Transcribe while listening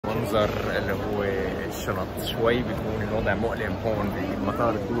منظر اللي هو الشنط. شوي بيكون الوضع مؤلم هون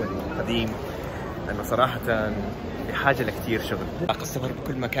بالمطار الدولي القديم، لأنه صراحة بحاجة لكتير شغل. السفر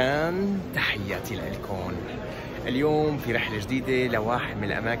بكل مكان، تحياتي لكم. اليوم في رحلة جديدة لواحد من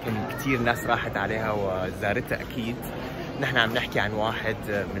الأماكن كتير ناس راحت عليها وزارتها أكيد. نحن عم نحكي عن واحد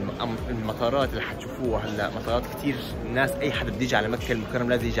من المطارات اللي حتشوفوها هلا، مطارات كثير ناس اي حدا بده يجي على مكة المكرمة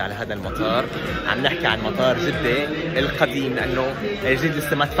لازم يجي على هذا المطار. عم نحكي عن مطار جدة القديم، لانه الجديد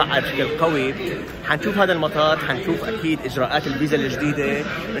لسه ما تفعل بشكل قوي. حنشوف هذا المطار، حنشوف اكيد اجراءات الفيزا الجديدة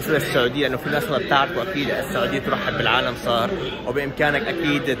بالنسبة للسعودية، لانه في ناس ما بتعرفوا اكيد السعودية ترحب بالعالم صار، وبامكانك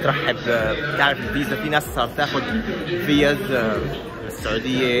اكيد ترحب تعرف الفيزا. في ناس صار تاخذ فيز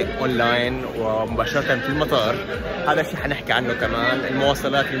السعودية اونلاين ومباشرة في المطار. هذا الشيء حنحكي عنه كمان.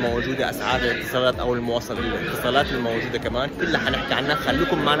 المواصلات الموجودة، اسعار الاتصالات او الاتصالات الموجودة كمان كلها حنحكي عنها.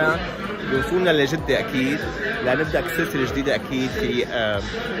 خليكم معنا بوصولنا لجدة اكيد لنبدا سلسلة جديدة اكيد في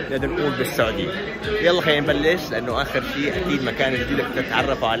نقدر نقول بالسعودية. يلا خلينا نبلش، لانه اخر شيء اكيد مكان جديد بدكم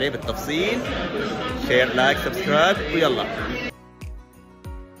تتعرفوا عليه بالتفصيل. شير، لايك، سبسكرايب، ويلا.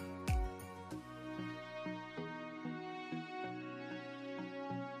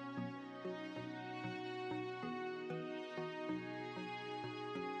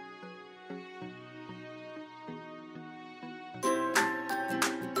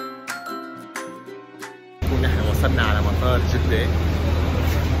 نحن وصلنا على مطار جدة،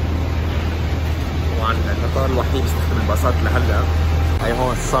 طبعا المطار الوحيد بيستخدم الباصات لهلا. هي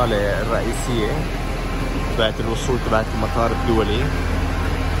هون الصالة الرئيسية تبعت الوصول تبعت المطار الدولي.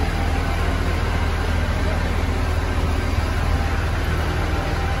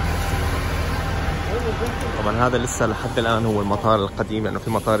 طبعا هذا لسه لحد الآن هو المطار القديم، لأنه في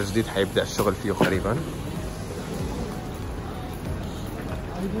مطار جديد حيبدأ الشغل فيه قريبا.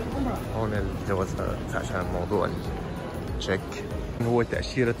 هون الجوازات عشان موضوع التشيك، هو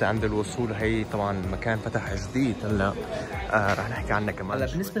تأشيرة عند الوصول. هي طبعا مكان فتح جديد هلا رح نحكي عنها كمان.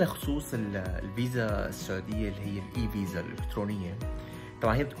 هلا بالنسبة لخصوص الفيزا السعودية اللي هي الاي فيزا الإلكترونية،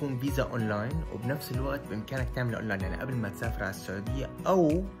 طبعا هي بتكون فيزا اونلاين، وبنفس الوقت بإمكانك تعمل اونلاين يعني قبل ما تسافر على السعودية،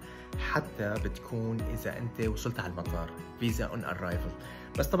 أو حتى بتكون إذا أنت وصلت على المطار فيزا اون ارايفل.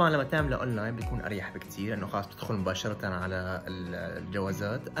 بس طبعا لما تعملها اونلاين بيكون اريح بكثير، لانه خلاص بتدخل مباشره على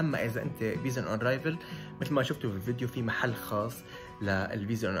الجوازات. اما اذا انت فيزا اون ارايفل مثل ما شفتوا في الفيديو، في محل خاص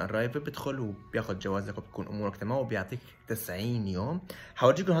للفيزا اون ارايفل، بدخل وبياخذ جوازك وبتكون امورك تمام، وبيعطيك 90 يوم.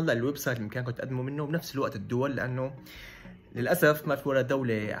 حورجيكم هلا الويب سايت اللي بامكانكم تقدموا منه، وبنفس الوقت الدول، لانه للاسف ما في ولا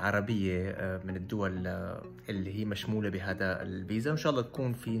دوله عربيه من الدول اللي هي مشموله بهذا الفيزا. وان شاء الله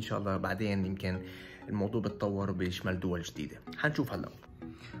تكون في ان شاء الله بعدين، يمكن الموضوع بتطور وبيشمل دول جديده. حنشوف هلا.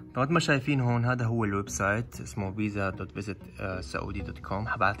 طبعا ما شايفين هون هذا هو الويب سايت اسمه visa.visitsaudi.com.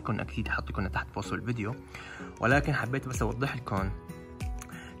 حبعت لكم اكيد، حط لكم تحت بوصف الفيديو، ولكن حبيت بس اوضح لكم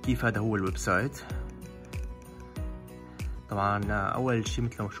كيف هذا هو الويب سايت. طبعا اول شيء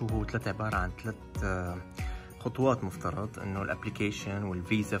مثل ما شوفوا عباره عن 3 خطوات. مفترض انه الابلكيشن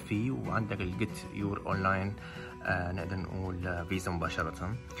والفيزا فيه، وعندك الجيت يور اونلاين نقدر نقول فيزا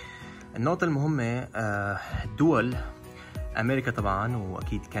مباشره. النقطه المهمه الدول امريكا طبعا،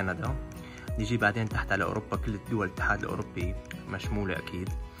 واكيد كندا. نيجي بعدين تحت على اوروبا، كل الدول الاتحاد الاوروبي مشموله اكيد.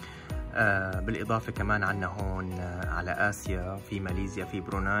 بالاضافه كمان عندنا هون على اسيا، في ماليزيا، في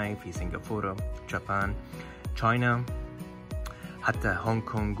بروناي، في سنغافوره، جابان، تشاينا، حتى هونغ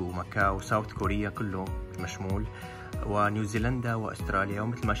كونغ وماكاو وساوث كوريا كله مشمول، ونيوزيلندا واستراليا.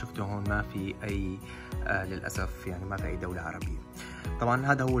 ومثل ما شفتوا هون ما في اي للاسف يعني ما في اي دوله عربيه. طبعا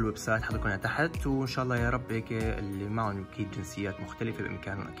هذا هو الويب سايت، حطكم تحت، وان شاء الله يا رب هيك اللي معهم اكيد جنسيات مختلفه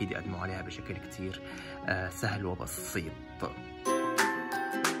بامكانهم اكيد يقدموا عليها بشكل كثير سهل وبسيط.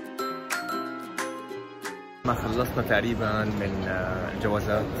 ما خلصنا تقريبا من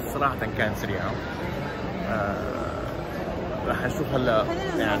الجوازات، صراحه كان سريعه. راح نشوف هلا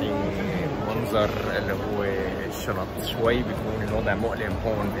يعني منظر اللي هو الشنط. شوي بيكون الوضع مؤلم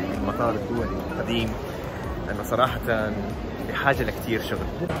هون بالمطار الدولي القديم، لانه صراحه بحاجه لكتير شغل.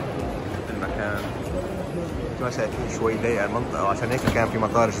 المكان مثل ما شايفين شوي ضيقه المنطقه، وعشان هيك كان في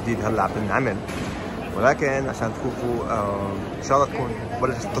مطار جديد هلا عم ينعمل، ولكن عشان تشوفوا ان شاء الله تكون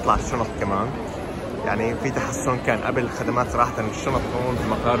بلشت تطلع الشنط كمان. يعني في تحسن، كان قبل الخدمات صراحه الشنط هون في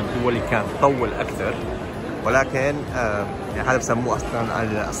المطار الدولي كان تطول اكثر، ولكن يعني هذا بسموه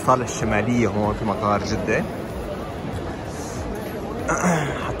اصلا الصالة الشمالية هون في مطار جدة.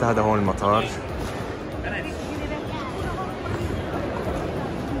 حتى هذا هون المطار.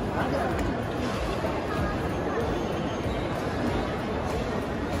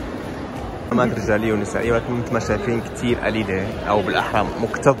 خدمات رجالية ونسائية، ولكن مثل ما شايفين كثير قليلة، او بالاحرى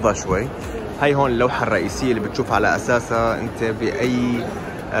مكتظة شوي. هاي هون اللوحة الرئيسية اللي بتشوف على اساسها انت باي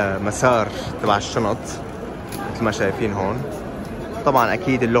مسار تبع الشنط مثل ما شايفين هون. طبعا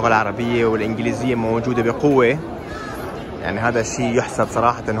اكيد اللغة العربية والانجليزية موجودة بقوة، يعني هذا الشيء يحسب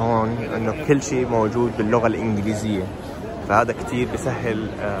صراحة هون انه كل شيء موجود باللغة الانجليزية، فهذا كتير بسهل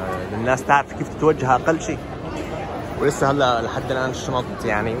للناس تعرف كيف تتوجه اقل شيء. ولسه هلا لحد الان الشنط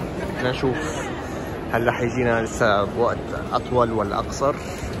يعني بدنا نشوف هل رح يجينا لسه بوقت اطول ولا اقصر.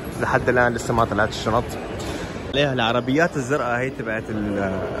 لحد الان لسه ما طلعت الشنط. عليها العربيات الزرقاء هي تبعت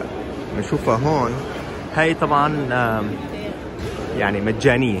بنشوفها هون، هاي طبعا يعني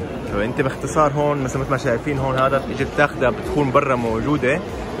مجانية. فانت باختصار هون مثل ما شايفين هون هذا اجيت تاخذها بتكون برا موجودة،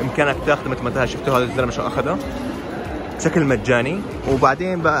 بامكانك تاخذها مثل ما شفتوا هذا الزلمة شو اخذها بشكل مجاني.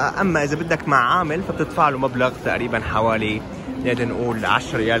 وبعدين بقى اما اذا بدك مع عامل فبتدفع له مبلغ تقريبا حوالي نقدر نقول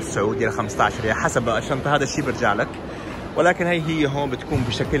 10 ريال سعودي ل 15 ريال حسب بقى الشنطة، هذا الشيء برجع لك. ولكن هي هون بتكون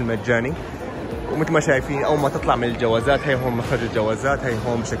بشكل مجاني. ومثل ما شايفين اول ما تطلع من الجوازات، هي هون مخرج الجوازات، هي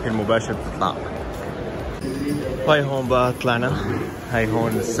هون بشكل مباشر بتطلع. هاي هون بقى طلعنا، هاي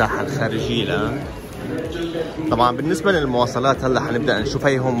هون الساحة الخارجية الآن. طبعا بالنسبة للمواصلات هلا حنبدأ نشوف،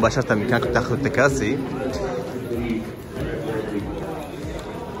 هي هون مباشرة بإمكانكم تاخذوا التكاسي.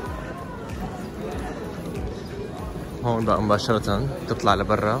 هون بقى مباشرة تطلع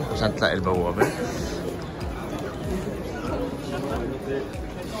لبرا عشان تلاقي البوابة.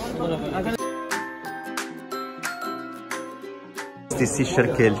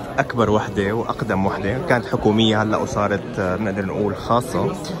 الشركة الأكبر وحدة وأقدم وحدة، كانت حكومية هلا وصارت نقدر نقول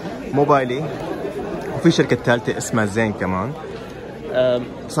خاصة موبايلي. وفي شركة ثالثة اسمها زين كمان.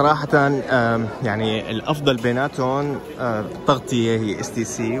 صراحة يعني الأفضل بيناتهم التغطية هي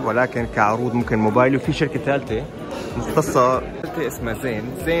STC، ولكن كعروض ممكن موبايلي. وفي شركة ثالثة مختصة اسمها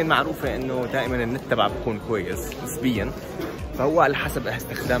زين معروفة إنه دائما النت تبعها بيكون كويس نسبيا، فهو على حسب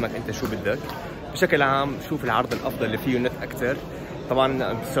استخدامك أنت شو بدك. بشكل عام شوف العرض الأفضل اللي فيه نت أكثر.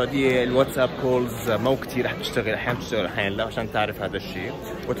 طبعا بالسعودية الواتساب كولز مو كثير رح تشتغل، احيانا بتشتغل احيانا لا، عشان تعرف هذا الشيء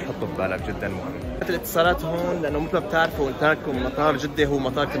وتحطه في بالك جدا مهم. الاتصالات هون لانه مثل ما بتعرفوا قلت لكم مطار جدة هو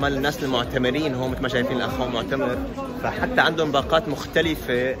مطار كمان للناس المعتمرين، هون مثل ما شايفين الاخ هون معتمر، فحتى عندهم باقات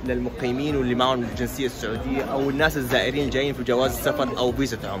مختلفة للمقيمين واللي معهم الجنسية السعودية او الناس الزائرين الجايين في جواز السفر او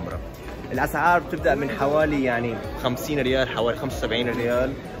فيزا عمره. الاسعار بتبدا من حوالي يعني 50 ريال، حوالي 75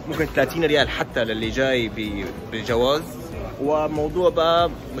 ريال، ممكن 30 ريال حتى للي جاي بجواز. وموضوع بقى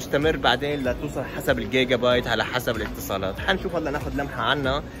مستمر بعدين لتوصل حسب الجيجا بايت على حسب الاتصالات. حنشوف هلا ناخذ لمحه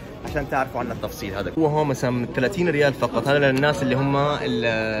عنها عشان تعرفوا عنا التفصيل. هذا هو هون مثلا 30 ريال فقط، هذا للناس اللي هم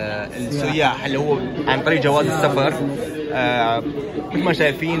السياح اللي هو عن طريق جواز السفر. مثل ما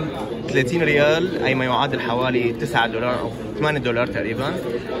شايفين 30 ريال اي ما يعادل حوالي 9 دولار او 8 دولار تقريبا،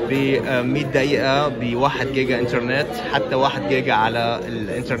 ب 100 دقيقة ب 1 جيجا انترنت، حتى 1 جيجا على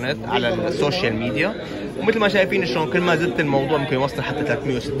الانترنت على السوشيال ميديا. ومثل ما شايفين شلون كل ما زدت الموضوع ممكن يوصل حتى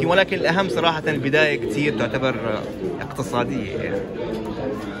 360، ولكن الأهم صراحة البداية كثير تعتبر اقتصادية يعني.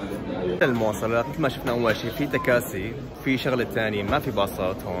 المواصلات مثل ما شفنا اول شيء في تكاسي، في شغله ثانيه ما في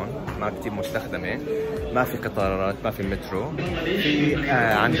باصات هون، ما كثير مستخدمه، ما في قطارات، ما في مترو. في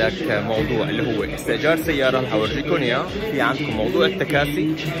عندك موضوع اللي هو استئجار سياره رح اورجيكم اياه. في عندكم موضوع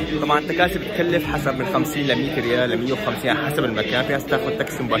التكاسي. طبعا التكاسي بتكلف حسب من 50 ل 100 ريال ل 150 حسب المكان. في ناس تاخذ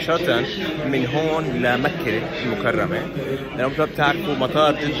تاكسي مباشره من هون لمكه المكرمه، لانه مثل ما بتعرفوا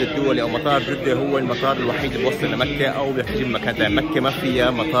مطار جده الدولي او مطار جده هو المطار الوحيد اللي بوصل لمكه او بيحكي مكان ثاني. مكه ما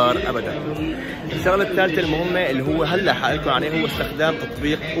فيها مطار ابدا. الشغله الثالثه المهمه اللي هو هلا حقلكم عليه هو استخدام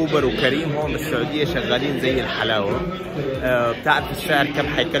تطبيق اوبر وكريم. هون بالسعوديه شغالين زي الحلاوه. بتعرف السعر كم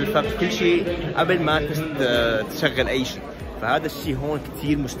حيكلفك كل شيء قبل ما تشغل اي شيء. فهذا الشيء هون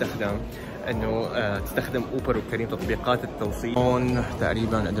كثير مستخدم، انه تستخدم اوبر وكريم تطبيقات التوصيل. هون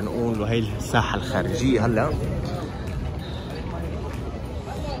تقريبا نقدر نقول وهي الساحه الخارجيه. هلا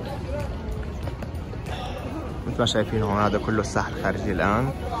مثل ما شايفين هون هذا كله الساحه الخارجيه الان.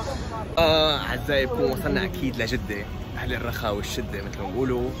 اعزائي بكون وصلنا اكيد لجده، اهل الرخاء والشده مثل ما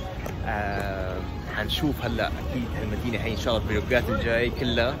بيقولوا. حنشوف هلا اكيد هالمدينه هي ان شاء الله بالفلوجات الجاي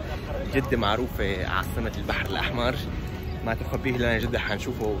كلها. جده معروفه عاصمه البحر الاحمر، ما تخبيه لنا جده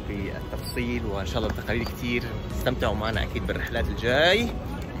حنشوفه بالتفصيل، وان شاء الله التقارير كثير. استمتعوا معنا اكيد بالرحلات الجاي،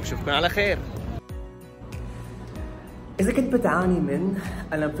 ونشوفكم على خير. اذا كنت بتعاني من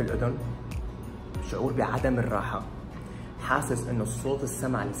الم في الاذن، شعور بعدم الراحه، حاسس انه الصوت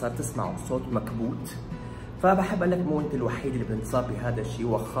السمع اللي صار تسمعه صوت مكبوت، فبحب اقول لك مو انت الوحيد اللي بتنصاب بهذا الشيء،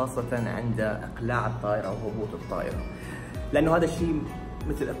 وخاصه عند اقلاع الطائره او هبوط الطائره، لانه هذا الشيء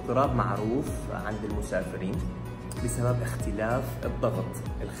مثل اضطراب معروف عند المسافرين بسبب اختلاف الضغط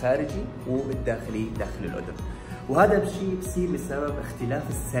الخارجي والداخلي داخل الاذن. وهذا الشيء بصير بسبب اختلاف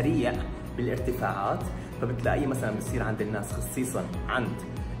السريع بالارتفاعات، فبتلاقيه مثلا بصير عند الناس خصيصا عند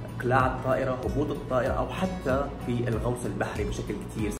اقلاع الطائره، هبوط الطائره، او حتى في الغوص البحري بشكل كثير